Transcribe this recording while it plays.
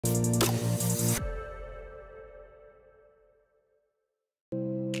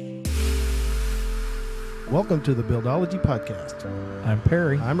Welcome to the Buildology Podcast. I'm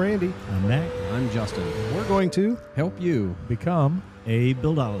Perry. I'm Randy. I'm Mac. I'm Justin. We're going to Help you Become A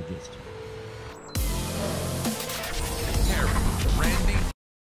buildologist.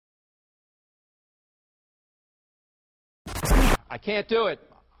 I can't do it.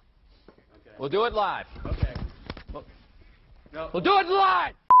 Okay. We'll do it live. Okay. We'll do it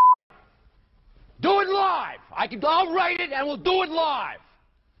live. Do it live. I'll write it and we'll do it live.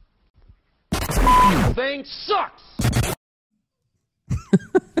 Thing sucks.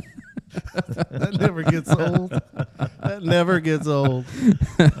 That never gets old. That never gets old.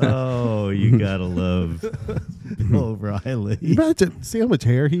 Oh, you gotta love Bill O'Reilly. Imagine, see how much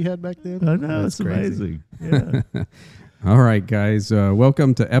hair he had back then? I know, it's crazy. amazing. Yeah. All right, guys.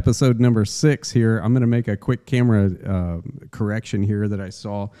 Welcome to episode number 6 here. I'm going to make a quick camera correction here that I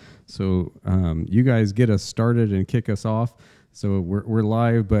saw. So you guys get us started and kick us off. So we're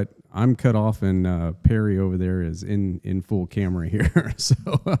live, but I'm cut off and Perry over there is in full camera here. So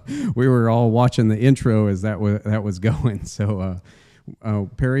we were all watching the intro as that was going. So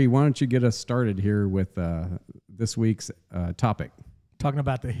Perry, why don't you get us started here with this week's topic? talking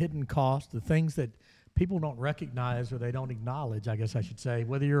about the hidden cost, the things that people don't recognize or they don't acknowledge, I guess I should say,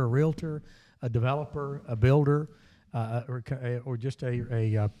 whether you're a realtor, a developer, a builder, or just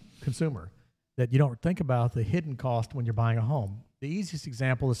a consumer, that you don't think about the hidden cost when you're buying a home. The easiest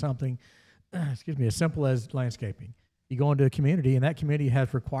example is something, as simple as landscaping. You go into a community, and that community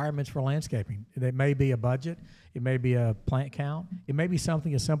has requirements for landscaping. It may be a budget, it may be a plant count, it may be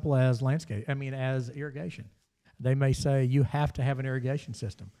something as simple as as irrigation. They may say you have to have an irrigation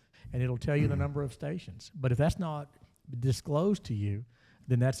system, and it'll tell you the number of stations. But if that's not disclosed to you,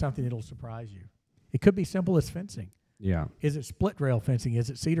 then that's something that'll surprise you. It could be simple as fencing. Yeah. Is it split rail fencing? Is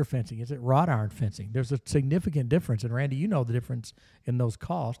it cedar fencing? Is it wrought iron fencing? There's a significant difference. And Randy, you know the difference in those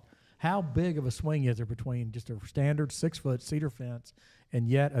costs. How big of a swing is there between just a standard 6-foot cedar fence and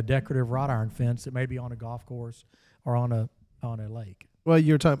yet a decorative wrought iron fence that may be on a golf course or on a lake? Well,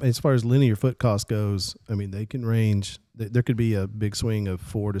 you're talking as far as linear foot cost goes. I mean, they can range. There could be a big swing of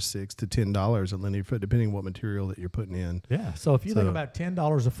 $4 to $6 to $10 a linear foot, depending on what material that you're putting in. Yeah. So if you think about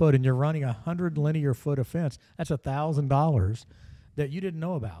 $10 a foot and you're running 100 linear foot of fence, that's $1,000 that you didn't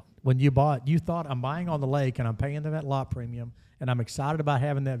know about when you bought. You thought, I'm buying on the lake and I'm paying that lot premium and I'm excited about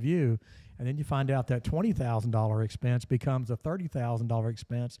having that view. And then you find out that $20,000 expense becomes a $30,000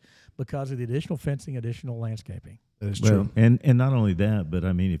 expense because of the additional fencing, additional landscaping. That is true. And not only that, but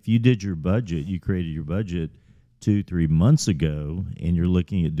I mean, if you did your budget, you created your budget 2-3 months ago, and you're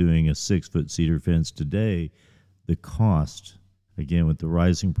looking at doing a 6-foot cedar fence today, the cost, again, with the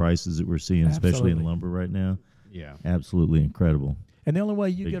rising prices that we're seeing, especially in lumber right now, absolutely incredible. And the only way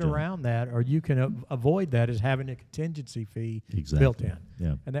you get around that, or you can avoid that, is having a contingency fee built in.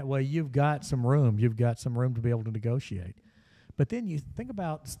 Yeah. And that way you've got some room. You've got some room to be able to negotiate. But then you think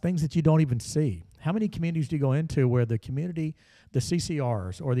about things that you don't even see. How many communities do you go into where the community, the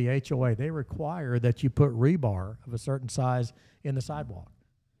CCRs or the HOA, they require that you put rebar of a certain size in the sidewalk?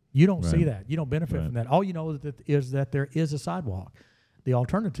 You don't see that. You don't benefit from that. All you know is that there is a sidewalk. The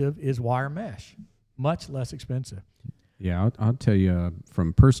alternative is wire mesh, much less expensive. Yeah, I'll tell you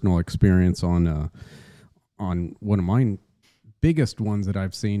from personal experience on one of my biggest ones that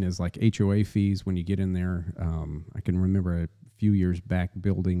I've seen is like HOA fees when you get in there. I can remember a few years back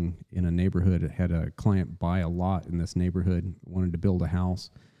building in a neighborhood. It had a client buy a lot in this neighborhood, wanted to build a house,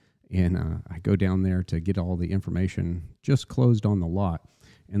 and I go down there to get all the information, just closed on the lot,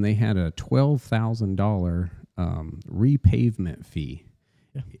 and they had a $12,000 repavement fee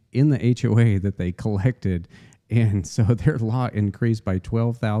in the HOA that they collected. And so their lot increased by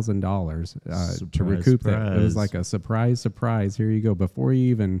 $12,000 to recoup that. It was like a surprise. Here you go. Before you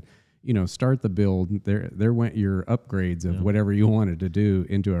even, start the build, there went your upgrades of whatever you wanted to do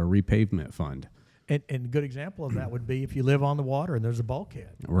into a repavement fund. And a good example of that would be if you live on the water and there's a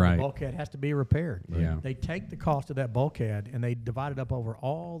bulkhead. Right. The bulkhead has to be repaired. Yeah. They take the cost of that bulkhead and they divide it up over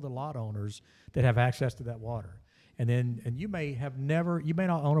all the lot owners that have access to that water. And you may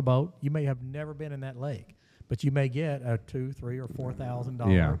not own a boat. You may have never been in that lake. But you may get a $2,000, $3,000, or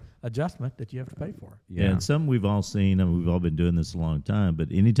 $4,000 adjustment that you have to pay for. Yeah, and some we've all seen. I mean, we've all been doing this a long time. But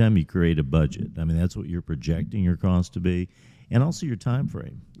anytime you create a budget, I mean, that's what you're projecting your cost to be, and also your time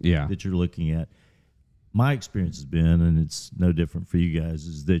frame. That you're looking at. My experience has been, and it's no different for you guys,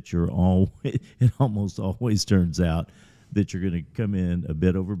 is that it almost always turns out that you're going to come in a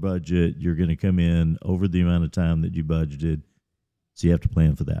bit over budget. You're going to come in over the amount of time that you budgeted. So you have to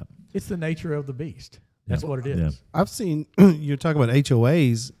plan for that. It's the nature of the beast. That's what it is. Yeah. I've seen, you're talking about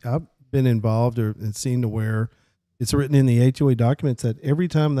HOAs. I've been involved and seen to where it's written in the HOA documents that every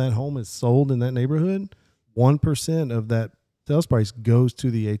time that home is sold in that neighborhood, 1% of that sales price goes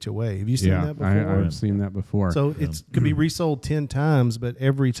to the HOA. Have you seen that before? I've seen that before. So it could be resold 10 times, but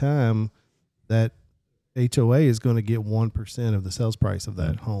every time that HOA is going to get 1% of the sales price of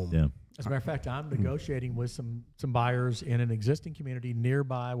that home. Yeah. As a matter of fact, I'm negotiating with some buyers in an existing community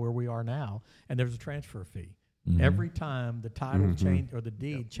nearby where we are now, and there's a transfer fee. Every time the title change or the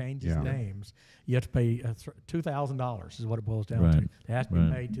deed changes names, you have to pay $2,000 is what it boils down to. It has to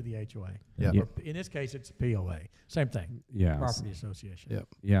be paid to the HOA. In this case, it's a POA. Same thing. Yeah. Property association. Yep.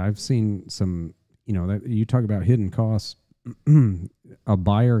 Yeah, I've seen some, that you talk about hidden costs. A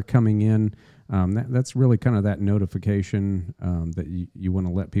buyer coming in, that's really kind of that notification that you want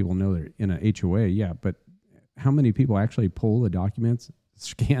to let people know they're in a HOA. Yeah, but how many people actually pull the documents,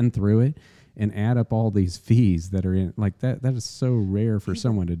 scan through it, and add up all these fees that are in like that? That is so rare for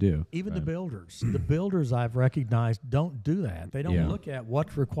someone to do. Even the builders I've recognized don't do that. They don't look at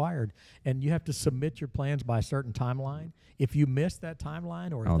what's required, and you have to submit your plans by a certain timeline. If you miss that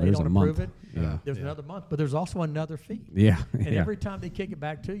timeline or if they don't approve it, there's another month. But there's also another fee. And every time they kick it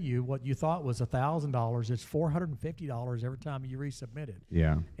back to you, what you thought was $1,000, it's $450 every time you resubmit it.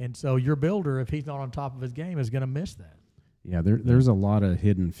 And so your builder, if he's not on top of his game, is going to miss that. Yeah, there's a lot of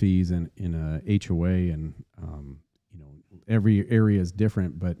hidden fees in a HOA, and every area is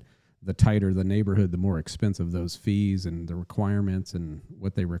different. But the tighter the neighborhood, the more expensive those fees and the requirements and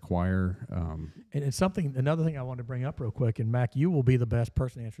what they require. And it's another thing I want to bring up real quick. And Mac, you will be the best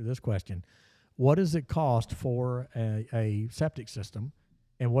person to answer this question. What does it cost for a septic system?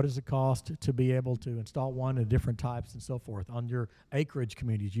 And what does it cost to be able to install one of different types and so forth on your acreage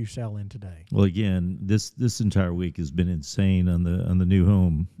communities you sell in today? Well, again, this entire week has been insane on the new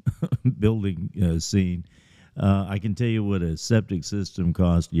home building scene. I can tell you what a septic system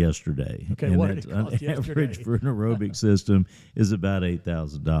cost yesterday. Okay, and what did it cost yesterday? Average for an aerobic system is about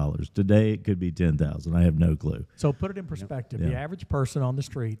 $8,000. Today it could be $10,000. I have no clue. So put it in perspective. The average person on the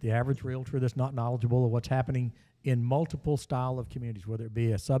street, the average realtor that's not knowledgeable of what's happening in multiple style of communities, whether it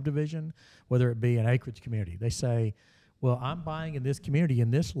be a subdivision, whether it be an acreage community, they say, well, I'm buying in this community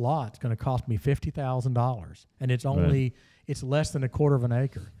and this lot's going to cost me $50,000 and it's less than a quarter of an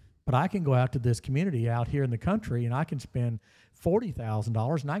acre. But I can go out to this community out here in the country and I can spend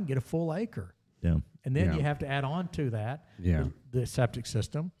 $40,000 and I can get a full acre. Yeah. And then you have to add on to that the septic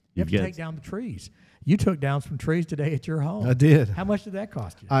system. You have to take down the trees. You took down some trees today at your home. I did. How much did that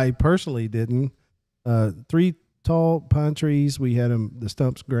cost you? I personally didn't. 3 tall pine trees. We had the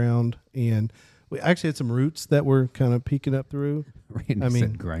stumps ground, and we actually had some roots that were kind of peeking up through. Randy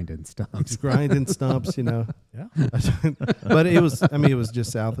said grinding stumps. Grinding stumps, Yeah. But it was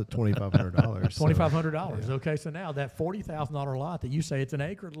just south of $2,500. $2,500. Okay, so now that $40,000 lot that you say it's an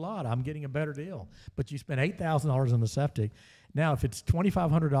acre lot, I'm getting a better deal. But you spent $8,000 on the septic. Now, if it's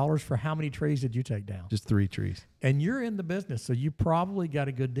 $2,500 for how many trees did you take down? Just 3 trees. And you're in the business, so you probably got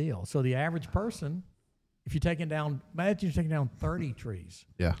a good deal. So the average person, if you're taking down, imagine you're taking down 30 trees.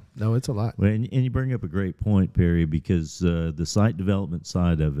 Yeah. No, it's a lot. Well, and you bring up a great point, Perry, because the site development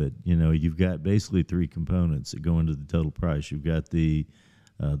side of it, you've got basically 3 components that go into the total price. You've got the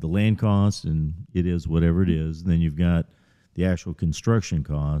land cost, and it is whatever it is. And then you've got the actual construction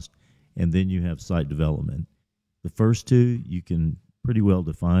cost, and then you have site development. The first 2, you can pretty well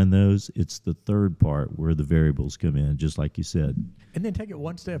define those. It's the third part where the variables come in, just like you said. And then take it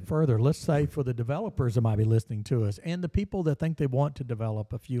one step further. Let's say for the developers that might be listening to us and the people that think they want to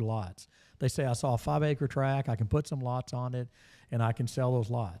develop a few lots. They say, I saw a 5-acre tract, I can put some lots on it, and I can sell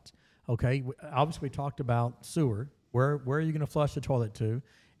those lots. Okay, obviously we talked about sewer. Where are you going to flush the toilet to?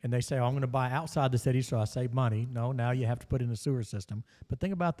 And they say, I'm going to buy outside the city so I save money. No, now you have to put in a sewer system. But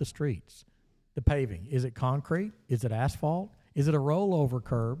think about the streets, the paving. Is it concrete? Is it asphalt? Is it a rollover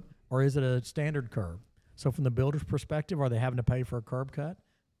curb or is it a standard curb? So from the builder's perspective, are they having to pay for a curb cut?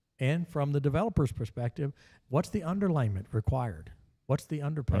 And from the developer's perspective, what's the underlayment required? What's the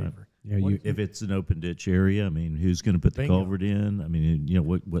underpaver? Right. Yeah, if it's an open ditch area, who's going to put the culvert in?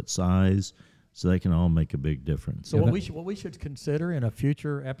 What size? So they can all make a big difference. So what we should consider in a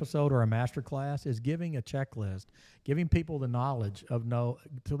future episode or a master class is giving a checklist, giving people the knowledge of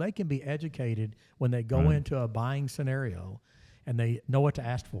so they can be educated when they go into a buying scenario and they know what to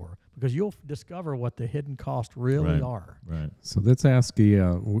ask for, because you'll discover what the hidden costs really are. Right. So let's ask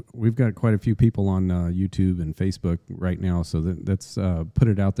we've got quite a few people on YouTube and Facebook right now, so let's put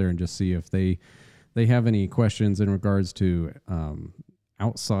it out there and just see if they have any questions in regards to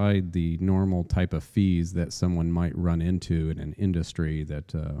outside the normal type of fees that someone might run into in an industry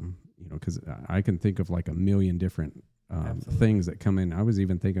that, because I can think of like a million different things that come in. I was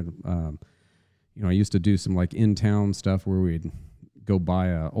even thinking, I used to do some like in-town stuff where we'd go buy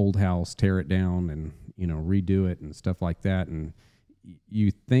a old house, tear it down, and redo it and stuff like that. And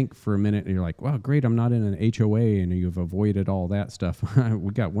you think for a minute, and you're like, "Wow, great! I'm not in an HOA," and you've avoided all that stuff.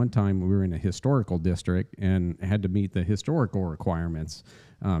 We got one time we were in a historical district and had to meet the historical requirements.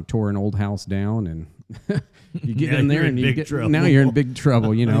 Tore an old house down, and you get in there, and now you're in big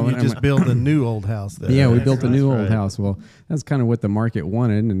trouble. You just build a new old house there. Yeah, we built a new old house. Well, that's kind of what the market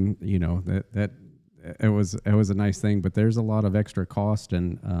wanted, and that it was a nice thing. But there's a lot of extra cost,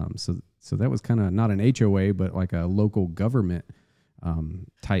 and so that was kind of not an HOA, but like a local government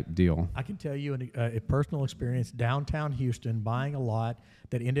type deal. I can tell you a personal experience downtown Houston, buying a lot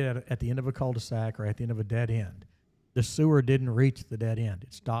that ended at the end of a cul-de-sac or at the end of a dead end. The sewer didn't reach the dead end.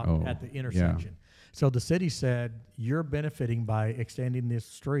 It stopped at the intersection. Yeah. So the city said, you're benefiting by extending this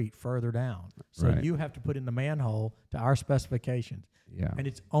street further down. So you have to put in the manhole to our specifications. Yeah. And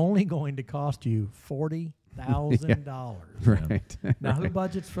it's only going to cost you $40,000. Right. Now, who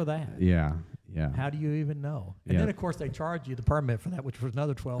budgets for that? Yeah. Yeah. How do you even know? And then, of course, they charge you the permit for that, which was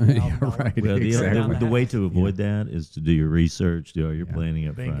another $12,000. Right. Well, exactly. The way to avoid that is to do your research, do all your planning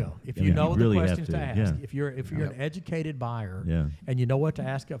up front. Bingo. If you know the questions to ask, if you're an educated buyer and you know what to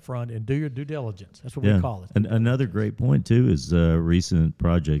ask up front and do your due diligence, that's what we call it. And another great point, too, is a recent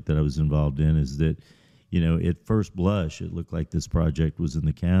project that I was involved in is that, at first blush, it looked like this project was in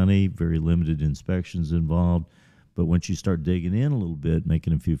the county, very limited inspections involved. But once you start digging in a little bit,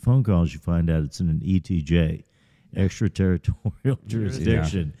 making a few phone calls, you find out it's in an ETJ, extraterritorial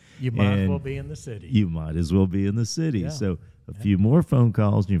jurisdiction. You might as well be in the city. You might as well be in the city. Yeah. So a few more phone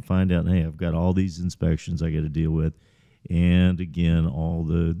calls, and you find out, hey, I've got all these inspections I got to deal with. And, again, all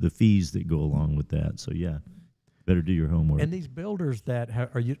the fees that go along with that. So, better do your homework. And these builders that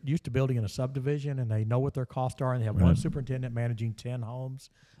are used to building in a subdivision and they know what their costs are and they have one superintendent managing 10 homes,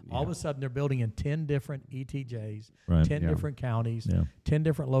 all of a sudden they're building in 10 different ETJs, 10 different counties, 10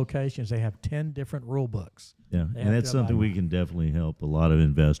 different locations. They have 10 different rule books. Yeah, and that's something we can definitely help a lot of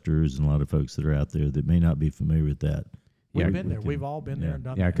investors and a lot of folks that are out there that may not be familiar with that. We've been there. We've all been there and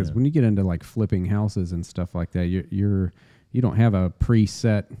done that. Yeah, because when you get into like flipping houses and stuff like that, you don't have a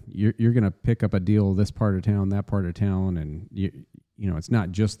preset. You're going to pick up a deal this part of town, that part of town, and it's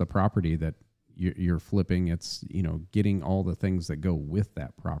not just the property that you're flipping. It's getting all the things that go with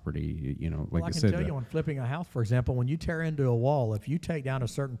that property. Like I said, tell you on flipping a house, for example, when you tear into a wall, if you take down a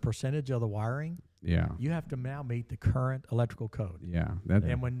certain percentage of the wiring, you have to now meet the current electrical code. Yeah,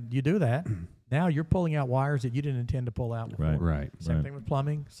 and when you do that, now you're pulling out wires that you didn't intend to pull out before. Right. Same thing with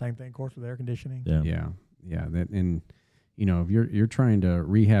plumbing. Same thing, of course, with air conditioning. Yeah. If you're trying to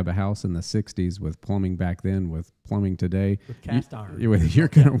rehab a house in the 60s with plumbing back then, with plumbing today, with cast iron, you're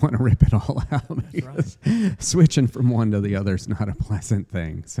going to want to rip it all out. That's right. Switching from one to the other is not a pleasant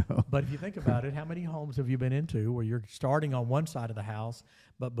thing. So, but if you think about it, how many homes have you been into where you're starting on one side of the house,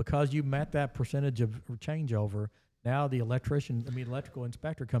 but because you met that percentage of changeover, now the electrical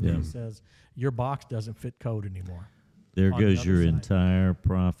inspector comes in and says your box doesn't fit code anymore. There goes your entire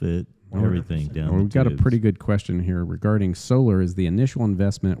profit. Everything down. We've got a pretty good question here regarding solar. Is the initial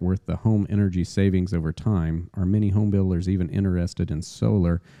investment worth the home energy savings over time? Are many home builders even interested in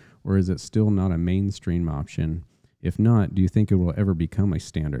solar, or is it still not a mainstream option? If not, do you think it will ever become a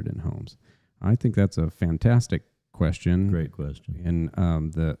standard in homes? I think that's a fantastic question. Great question.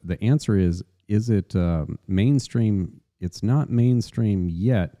 And the answer is it mainstream? It's not mainstream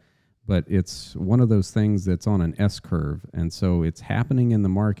yet, but it's one of those things that's on an S curve, and so it's happening in the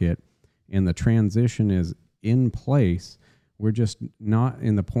market. And the transition is in place. We're just not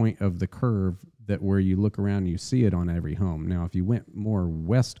in the point of the curve that where you look around and you see it on every home. Now, if you went more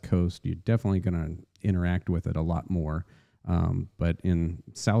West Coast, you're definitely going to interact with it a lot more. But in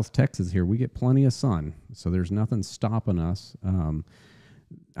South Texas here, we get plenty of sun, so there's nothing stopping us.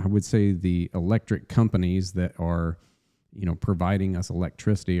 I would say the electric companies that are, providing us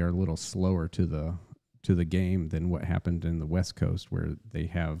electricity are a little slower to the game than what happened in the West Coast, where they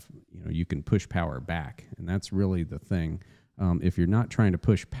have, you can push power back. And that's really the thing. If you're not trying to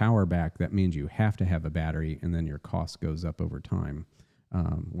push power back, that means you have to have a battery, and then your cost goes up over time.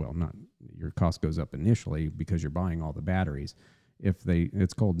 Not your cost goes up initially because you're buying all the batteries.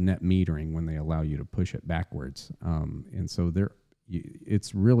 It's called net metering when they allow you to push it backwards. And so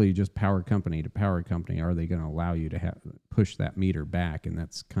it's really just power company to power company. Are they going to allow you to push that meter back? And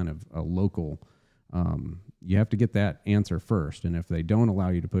that's kind of a local. You have to get that answer first, and if they don't allow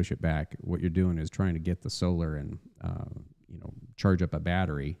you to push it back, what you're doing is trying to get the solar and charge up a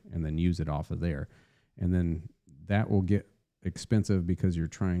battery and then use it off of there, and then that will get expensive because you're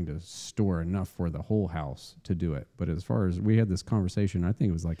trying to store enough for the whole house to do it. But as far as we had this conversation, I think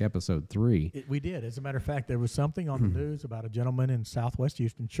it was like episode 3. We did. As a matter of fact, there was something on the news about a gentleman in Southwest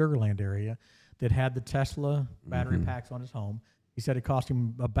Houston, Sugarland area, that had the Tesla battery packs on his home. He said it cost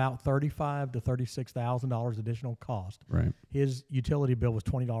him about $35,000 to $36,000 additional cost. Right. His utility bill was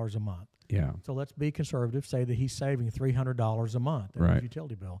 $20 a month. Yeah. So let's be conservative. Say that he's saving $300 a month in his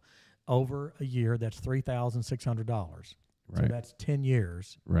utility bill. Over a year, that's $3,600. Right. So that's 10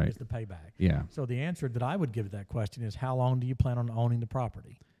 years is the payback. Yeah. So the answer that I would give to that question is, how long do you plan on owning the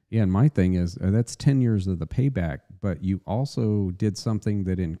property? Yeah, and my thing is that's 10 years of the payback, but you also did something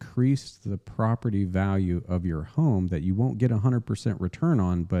that increased the property value of your home that you won't get 100% return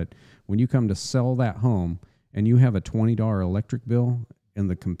on. But when you come to sell that home and you have a $20 electric bill and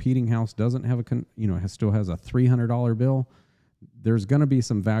the competing house doesn't have still has a $300 bill, there's going to be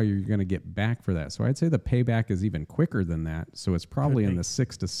some value you're going to get back for that. So I'd say the payback is even quicker than that. So it's probably in the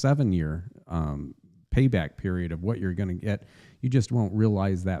 6 to 7 year payback period of what you're going to get. You just won't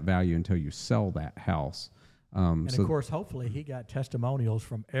realize that value until you sell that house. And of course, hopefully he got testimonials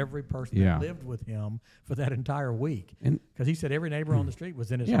from every person that lived with him for that entire week. Because he said every neighbor on the street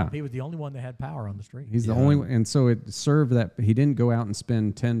was in his home. He was the only one that had power on the street. He's the only one. And so it served that he didn't go out and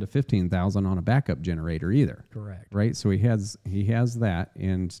spend $10,000 to $15,000 on a backup generator either. Correct. Right. So he has that.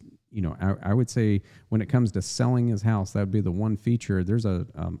 And, I would say when it comes to selling his house, that would be the one feature. There's a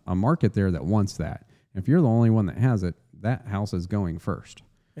market there that wants that. If you're the only one that has it, that house is going first.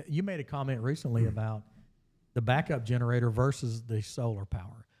 You made a comment recently about the backup generator versus the solar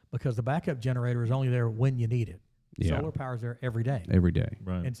power, because the backup generator is only there when you need it. Solar power is there every day. Every day.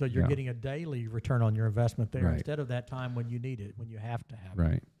 Right. And so you're getting a daily return on your investment there instead of that time when you need it, when you have to have it.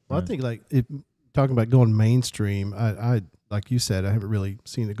 Right. Well, I think talking about going mainstream, I like you said, I haven't really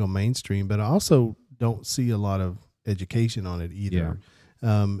seen it go mainstream, but I also don't see a lot of education on it either.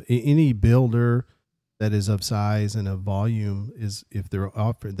 Any builder that is of size and of volume is, if they're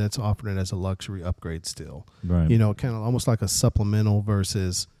offering it as a luxury upgrade still. Right. Kind of almost like a supplemental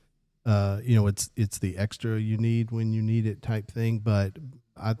versus, it's the extra you need when you need it type thing. But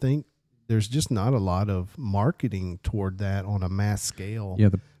I think there's just not a lot of marketing toward that on a mass scale. Yeah.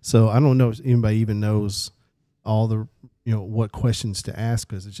 So I don't know if anybody even knows all the, what questions to ask,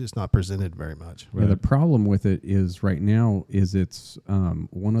 because it's just not presented very much. Yeah, the problem with it is right now is it's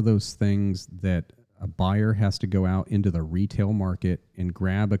one of those things that a buyer has to go out into the retail market and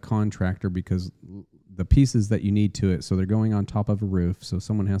grab a contractor because the pieces that you need to it. So they're going on top of a roof. So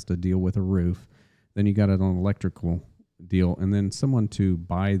someone has to deal with a roof. Then you got it on electrical deal, and then someone to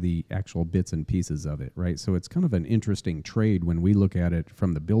buy the actual bits and pieces of it, right? So it's kind of an interesting trade when we look at it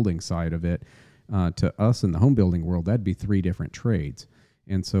from the building side of it. To us in the home building world, that'd be 3 different trades.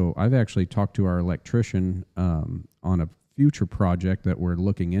 And so I've actually talked to our electrician on a future project that we're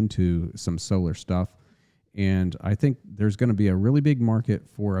looking into some solar stuff. And I think there's going to be a really big market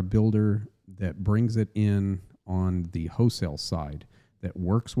for a builder that brings it in on the wholesale side, that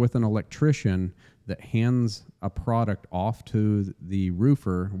works with an electrician that hands a product off to the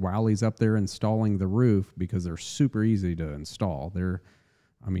roofer while he's up there installing the roof, because they're super easy to install. They're,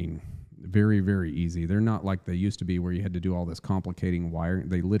 very, very easy. They're not like they used to be where you had to do all this complicating wiring.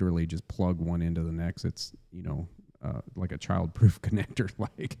 They literally just plug one into the next. It's, like a child-proof connector,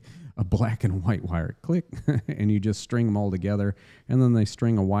 like a black and white wire. Click, and you just string them all together, and then they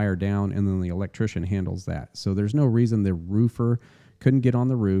string a wire down, and then the electrician handles that. So there's no reason the roofer couldn't get on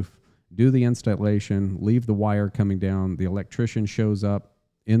the roof, do the installation, leave the wire coming down. The electrician shows up,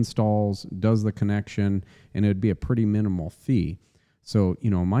 installs, does the connection, and it would be a pretty minimal fee. So,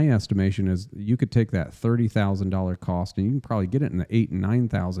 my estimation is you could take that $30,000 cost and you can probably get it in the $8,000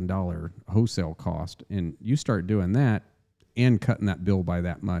 and $9,000 wholesale cost, and you start doing that and cutting that bill by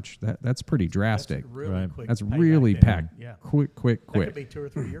that much. That's pretty drastic. That's really quick. That's really packed. Yeah. Quick. That could be 2 or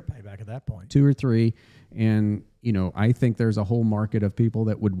 3 year payback at that point. 2 or 3, and I think there's a whole market of people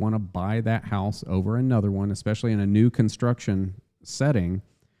that would want to buy that house over another one, especially in a new construction setting.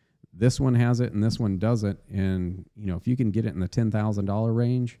 This one has it and this one doesn't. And, if you can get it in the $10,000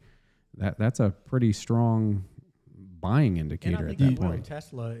 range, that's a pretty strong buying indicator at that point.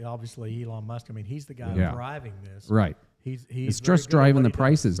 Tesla, obviously, Elon Musk, he's the guy driving this. Right. He's just driving the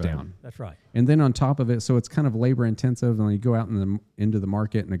prices down. That's right. And then on top of it, so it's kind of labor intensive, and you go out into the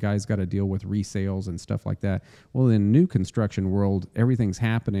market and the guy's got to deal with resales and stuff like that. Well, in new construction world, everything's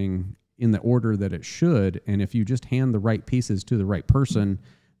happening in the order that it should. And if you just hand the right pieces to the right person,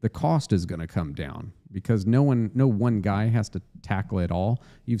 the cost is going to come down, because no one guy has to tackle it all.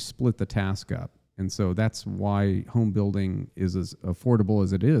 You've split the task up. And so that's why home building is as affordable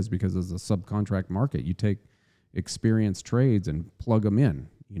as it is, because it's a subcontract market. You take experienced trades and plug them in.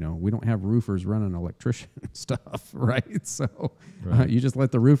 You know, we don't have roofers running electrician stuff, right? So you just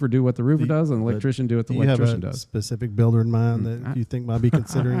let the roofer do what the roofer does, and the electrician do what the electrician does. Do you have a specific builder in mind that you think might be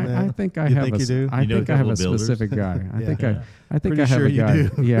considering that? I think I have a specific guy. I think I have a guy.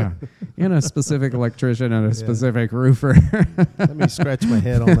 Yeah, and a specific electrician and a specific roofer. Let me scratch my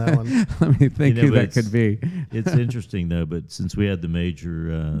head on that one. Let me think who that could be. It's interesting though, but since we had the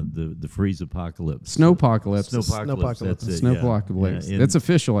major the freeze apocalypse, snowpocalypse, that's it. Snowpocalypse. It's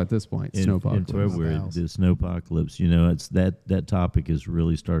official at this point. Snowpocalypse. In February, the snowpocalypse. You know, it's that topic has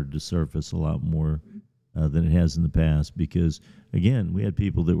really started to surface a lot more than it has in the past, because again, we had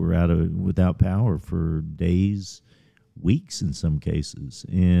people that were without power for days, weeks in some cases,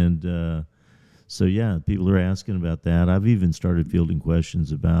 and so people are asking about that. I've even started fielding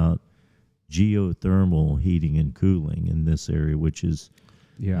questions about geothermal heating and cooling in this area, which is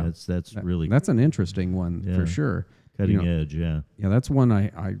that's an interesting one for sure. Cutting edge, yeah. That's one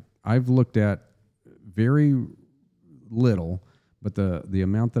I've looked at very little, but the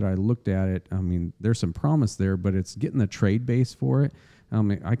amount that I looked at it, I mean, there's some promise there, but it's getting the trade base for it.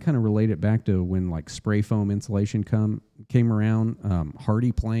 I kind of relate it back to when like spray foam insulation came around,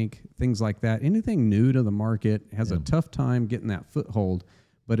 hardy plank, things like that. Anything new to the market has a tough time getting that foothold.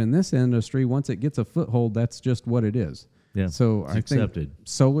 But in this industry, once it gets a foothold, that's just what it is. Yeah, so I think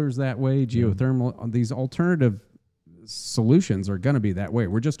solar's that way, geothermal, these alternative solutions are going to be that way.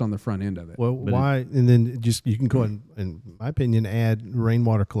 We're just on the front end of it. Well, and then you can go and, in my opinion, add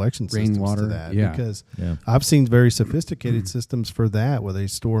rainwater collection systems to that. Because I've seen very sophisticated systems for that, where they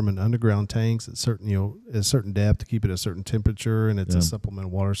store them in underground tanks at a certain depth to keep it at a certain temperature, and it's a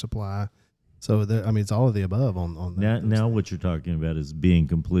supplemental water supply. So it's all of the above on that. Now what you're talking about is being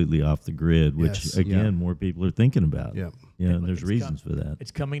completely off the grid, which more people are thinking about. Yeah. And there's reasons for that.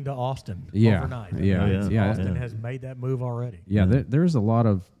 It's coming to Austin overnight. Austin has made that move already. There's a lot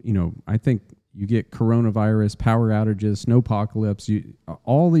of, I think you get coronavirus, power outages, snowpocalypse,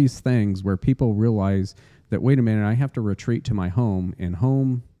 all these things where people realize that, wait a minute, I have to retreat to my home, and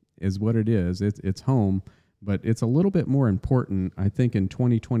home is what it is. It's home. But it's a little bit more important, I think, in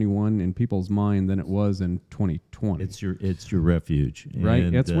 2021 in people's mind than it was in 2020. It's your refuge,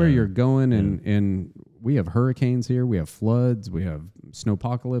 right? That's where you're going, and we have hurricanes here, we have floods, we have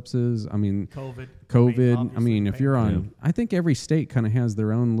snowpocalypses. I mean, COVID. I mean, if you're on, I think every state kind of has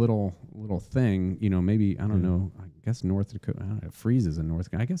their own little thing. Maybe I don't know. I guess North Dakota it freezes in North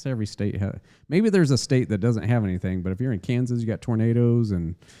Dakota. I guess every state has. Maybe there's a state that doesn't have anything, but if you're in Kansas, you got tornadoes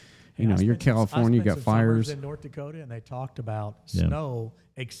and. You're California, you got fires. In North Dakota, and they talked about snow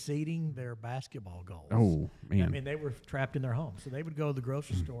exceeding their basketball goals. Oh, man. I mean, they were trapped in their home. So they would go to the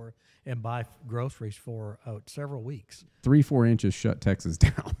grocery store and buy groceries for several weeks. 3-4 inches shut Texas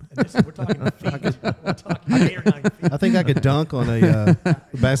down. We're talking feet. We're talking 8 or 9 feet. I think I could dunk on a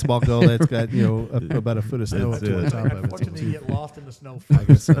basketball goal that's got, about a foot of snow to the top of it. Unfortunately, you get lost in the snow. I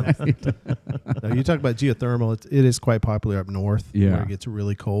guess so. No, you talk about geothermal. It is quite popular up north where it gets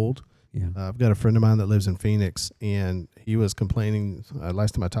really cold. Yeah, I've got a friend of mine that lives in Phoenix, and he was complaining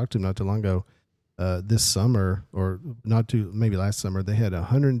last time I talked to him not too long ago. This summer, or maybe last summer, they had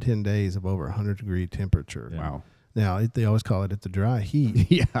 110 days of over 100-degree temperature. Wow. Now they always call it the dry heat.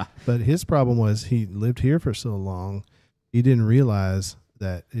 Yeah. But his problem was he lived here for so long, he didn't realize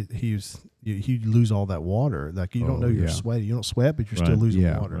that he'd lose all that water. Like you don't know you're sweating. You don't sweat, but you're still losing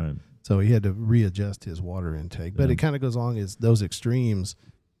water. Right. So he had to readjust his water intake. But it kind of goes along as those extremes.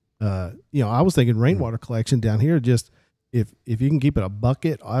 I was thinking rainwater collection down here. Just if you can keep it a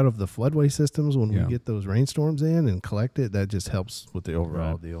bucket out of the floodway systems when we get those rainstorms in and collect it, that just helps with the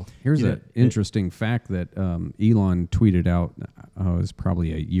overall deal. Here's an interesting fact that Elon tweeted out. It was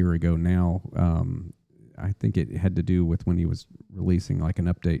probably a year ago now. I think it had to do with when he was releasing like an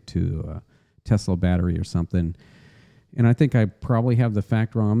update to a Tesla battery or something. And I think I probably have the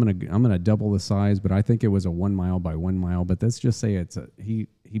fact wrong. I'm gonna double the size, but I think it was a 1 mile by 1 mile. But let's just say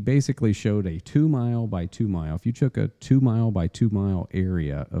he basically showed a 2 mile by 2 mile. If you took a 2 mile by 2 mile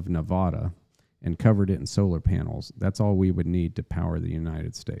area of Nevada and covered it in solar panels, that's all we would need to power the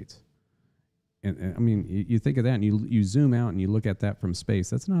United States. And I mean, you think of that, and you zoom out and you look at that from space.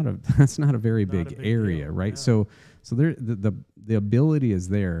 That's not a very big area, deal, right? Yeah. So there the ability is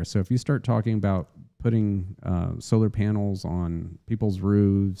there. So if you start talking about putting solar panels on people's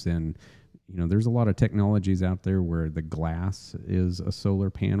roofs, and there's a lot of technologies out there where the glass is a solar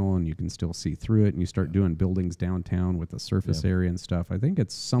panel and you can still see through it, and you start doing buildings downtown with the surface area and stuff. I think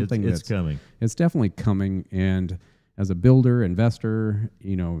it's something that's coming. It's definitely coming, and as a builder, investor,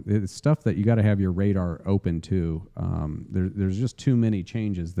 it's stuff that you got to have your radar open to. There's just too many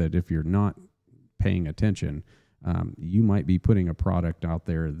changes that if you're not paying attention, you might be putting a product out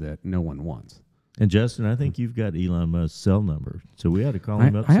there that no one wants. And Justin, I think you've got Elon Musk's cell number, so we ought to call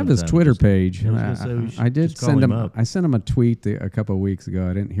him up. I have his Twitter page. I did send him. I sent him a tweet a couple of weeks ago.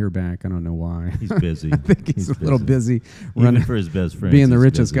 I didn't hear back. I don't know why. He's busy. I think he's a little busy running for his best friend. Being the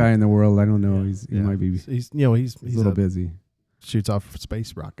richest guy in the world. I don't know. He might be. He's a little busy. Shoots off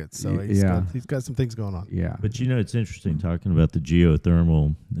space rockets, so he's got some things going on. Yeah, but it's interesting talking about the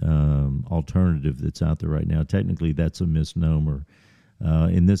geothermal alternative that's out there right now. Technically, that's a misnomer.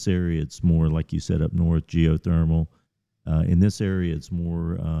 In this area, it's more like you said up north, geothermal. In this area, it's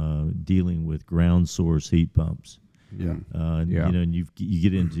more dealing with ground source heat pumps. Yeah, and you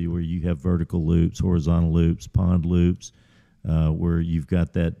get into where you have vertical loops, horizontal loops, pond loops, where you've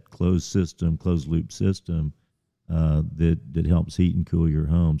got that closed loop system that helps heat and cool your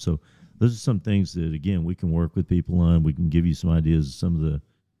home. So those are some things that, again, we can work with people on. We can give you some ideas of some of the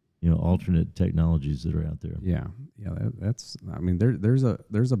alternate technologies that are out there. Yeah. That's. I mean, there's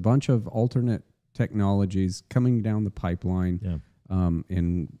a bunch of alternate technologies coming down the pipeline. Yeah.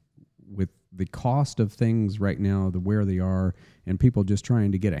 And with the cost of things right now, where they are, and people just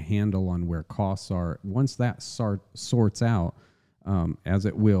trying to get a handle on where costs are. Once that sorts out, as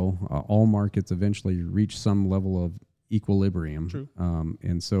it will, all markets eventually reach some level of equilibrium. True.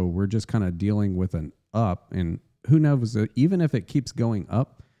 And so we're just kind of dealing with an up, and who knows, even if it keeps going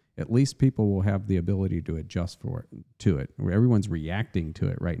up, at least people will have the ability to adjust to it. Everyone's reacting to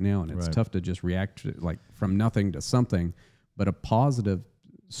it right now, and it's tough to just react to, like, from nothing to something. But a positive,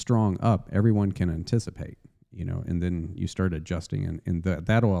 strong up, everyone can anticipate, and then you start adjusting, and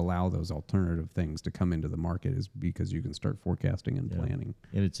that'll allow those alternative things to come into the market, is because you can start forecasting and planning.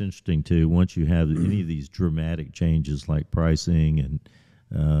 And it's interesting too, once you have any of these dramatic changes like pricing and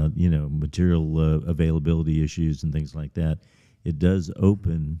material availability issues and things like that, it does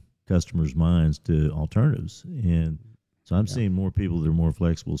open customers' minds to alternatives. And so I'm seeing more people that are more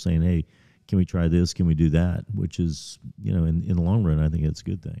flexible saying, hey, can we try this? Can we do that? Which is, in the long run, I think it's a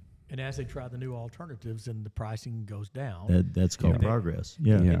good thing. And as they try the new alternatives and the pricing goes down. That's called progress.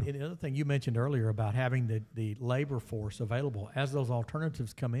 And the other thing you mentioned earlier about having the labor force available, as those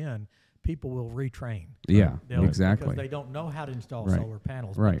alternatives come in, people will retrain. Yeah, exactly. Because they don't know how to install solar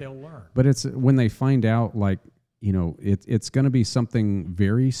panels, but they'll learn. But it's when they find out, like, it's going to be something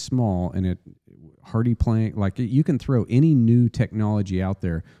very small, and hardy plank, like, you can throw any new technology out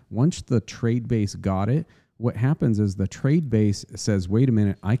there. Once the trade base got it, what happens is the trade base says, wait a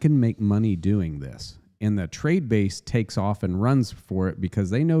minute, I can make money doing this. And the trade base takes off and runs for it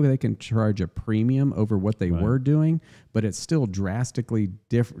because they know they can charge a premium over what they were doing, but it's still drastically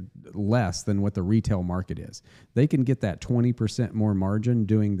less than what the retail market is. They can get that 20% more margin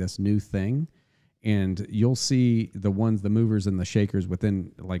doing this new thing. And you'll see the movers and the shakers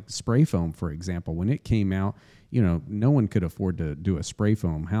within, like, spray foam, for example. When it came out, no one could afford to do a spray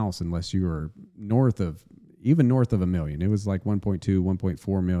foam house unless you were north of $1 million. It was like 1.2,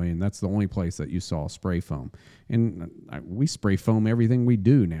 1.4 million. That's the only place that you saw spray foam. And we spray foam everything we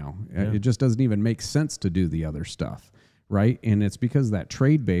do now. Yeah. It just doesn't even make sense to do the other stuff. Right. And it's because that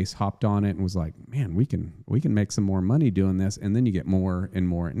trade base hopped on it and was like, man, we can make some more money doing this. And then you get more and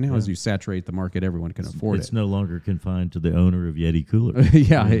more. And now as you saturate the market, everyone can afford it. It's no longer confined to the owner of Yeti Cooler.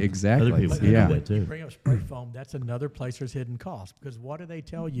 Exactly. Other people do that too. You bring up spray foam, that's another place there's hidden costs. Because what do they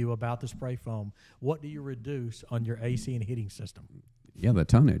tell you about the spray foam? What do you reduce on your AC and heating system? Yeah, the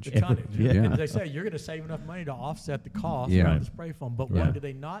tonnage. And they say you're going to save enough money to offset the cost of the spray foam. But what do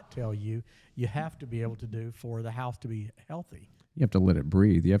they not tell you have to be able to do for the house to be healthy? You have to let it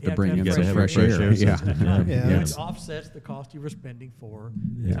breathe. You have to bring in some fresh air. Which offsets the cost you were spending for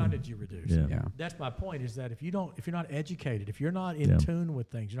the tonnage you reduce. That's my point, is that if you're not educated, if you're not in tune with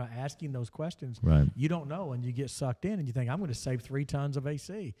things, you're not asking those questions, you don't know, and you get sucked in and you think, I'm going to save 3 tons of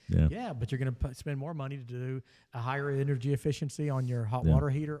AC. But you're going to spend more money to do a higher energy efficiency on your hot water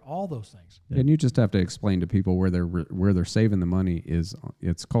heater, all those things. And you just have to explain to people where they're saving the money is.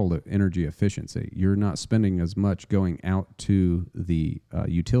 It's called energy efficiency. You're not spending as much going out to the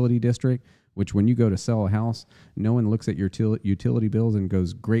utility district, which when you go to sell a house, no one looks at your utility bills and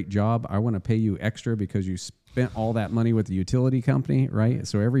goes, great job, I want to pay you extra because you spent all that money with the utility company, right?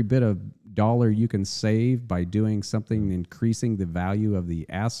 So every bit of dollar you can save by doing something, increasing the value of the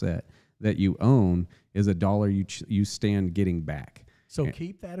asset that you own, is a dollar you stand getting back. So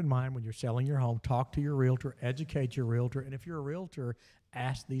keep that in mind when you're selling your home. Talk to your realtor, educate your realtor, and if you're a realtor,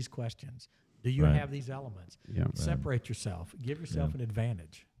 ask these questions. Do you have these elements? Separate yourself. Give yourself an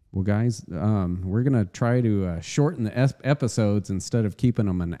advantage. Well, guys, we're going to try to shorten the episodes instead of keeping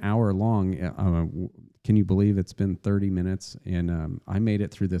them an hour long. Can you believe it's been 30 minutes? And I made it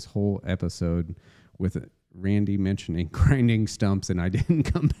through this whole episode with Randy mentioning grinding stumps, and I didn't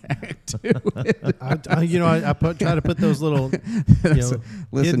come back to it. I try to put those little.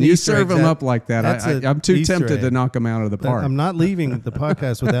 Listen, you serve them up like that. I'm too tempted to knock them out of the park. I'm not leaving the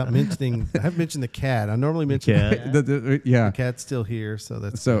podcast without mentioning. I have mentioned the cat. I normally mention the cat. The cat's still here, so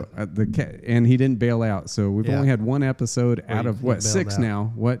that's the cat, and he didn't bail out. So we've only had one episode out of 6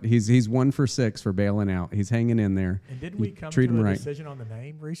 now. He's 1 for 6 for bailing out. He's hanging in there. And didn't we come to a decision on the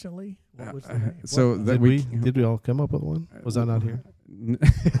name recently? What was the name? So did we all come up with one? Was I not here?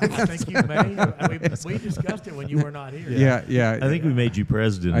 I think you may. We discussed it when you were not here. Yeah. I think we made you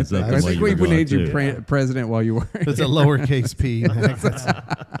president. I think we made you president while you were. It's a lowercase p,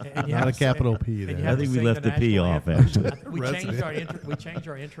 not a capital P. I think we left the P off. Actually, we changed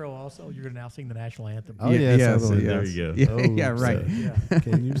our intro. Also, you're going to now sing the national anthem. Oh yes. There you go. Yeah, right.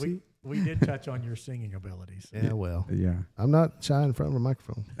 Can you see? We did touch on your singing abilities. Yeah, well. Yeah. I'm not shy in front of a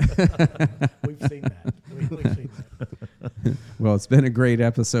microphone. We've seen that. We've seen that. Well, it's been a great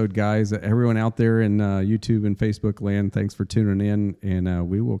episode, guys. Everyone out there in YouTube and Facebook land, thanks for tuning in. And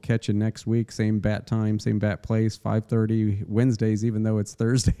we will catch you next week. Same bat time, same bat place, 5:30 Wednesdays, even though it's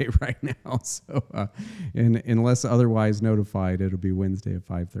Thursday right now. So, and unless otherwise notified, it'll be Wednesday at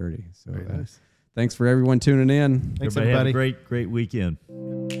 5:30. So, Very nice. Thanks for everyone tuning in. Thanks, everybody. everybody. Have a great weekend.